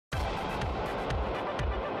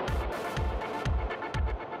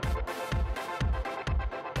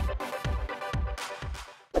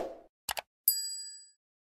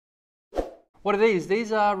What are these?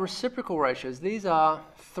 These are reciprocal ratios. These are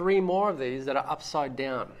 3 more of these that are upside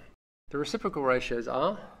down. The reciprocal ratios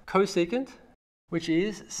are cosecant, which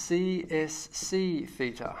is CSC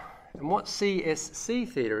theta. And what CSC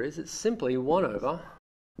theta is, it's simply 1 over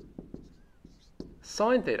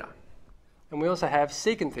sine theta. And we also have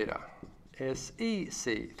secant theta,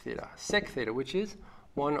 SEC theta, sec theta, which is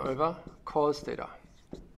 1 over cos theta.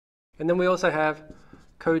 And then we also have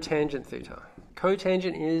cotangent theta.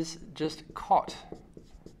 Cotangent is just cot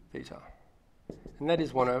theta. And that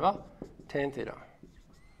is 1 over tan theta.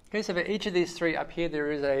 Okay, so for each of these 3 up here,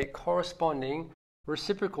 there is a corresponding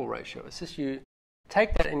reciprocal ratio. It's just you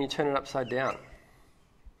take that and you turn it upside down.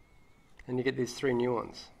 And you get these 3 new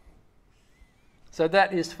ones. So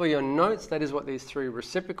that is for your notes. That is what these 3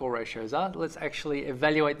 reciprocal ratios are. Let's actually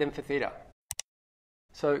evaluate them for theta.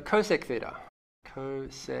 So cosec theta.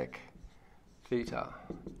 Cosec theta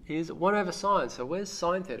is 1 over sine. So where's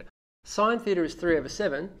sine theta? Sine theta is 3 over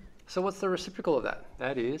 7. So what's the reciprocal of that?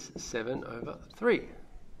 That is 7 over 3.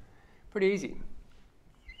 Pretty easy.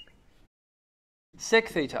 Sec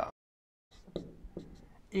theta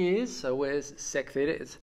is, so where's sec theta?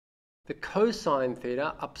 It's the cosine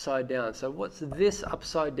theta upside down. So what's this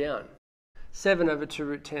upside down? 7 over 2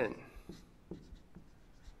 root 10.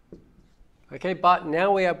 Okay, but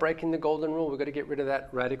now we are breaking the golden rule. We've got to get rid of that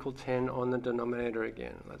radical 10 on the denominator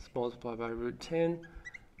again. Let's multiply by root 10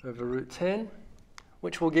 over root 10,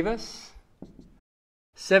 which will give us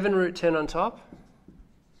 7 root 10 on top.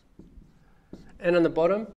 And on the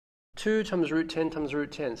bottom, 2 times root 10 times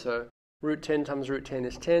root 10. So root 10 times root 10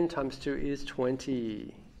 is 10, times 2 is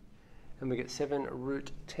 20. And we get 7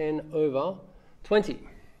 root 10 over 20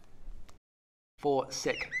 for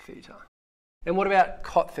sec theta. And what about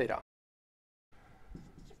cot theta?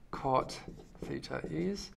 Cot theta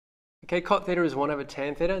is, okay, cot theta is 1 over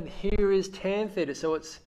tan theta. Here is tan theta, so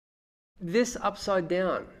it's this upside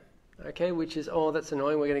down, okay, which is, oh, that's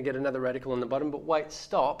annoying, we're going to get another radical on the bottom, but wait,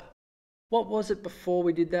 stop. What was it before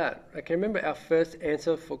we did that? Okay, remember our first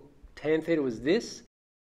answer for tan theta was this?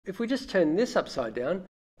 If we just turn this upside down,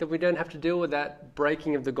 then we don't have to deal with that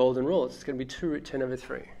breaking of the golden rule. It's going to be 2 root 10 over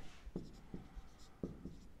 3.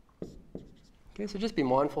 Okay, so just be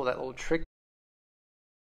mindful of that little trick.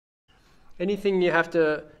 Anything you have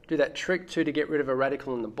to do that trick to get rid of a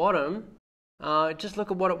radical in the bottom, just look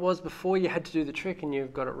at what it was before you had to do the trick and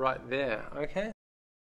you've got it right there, okay?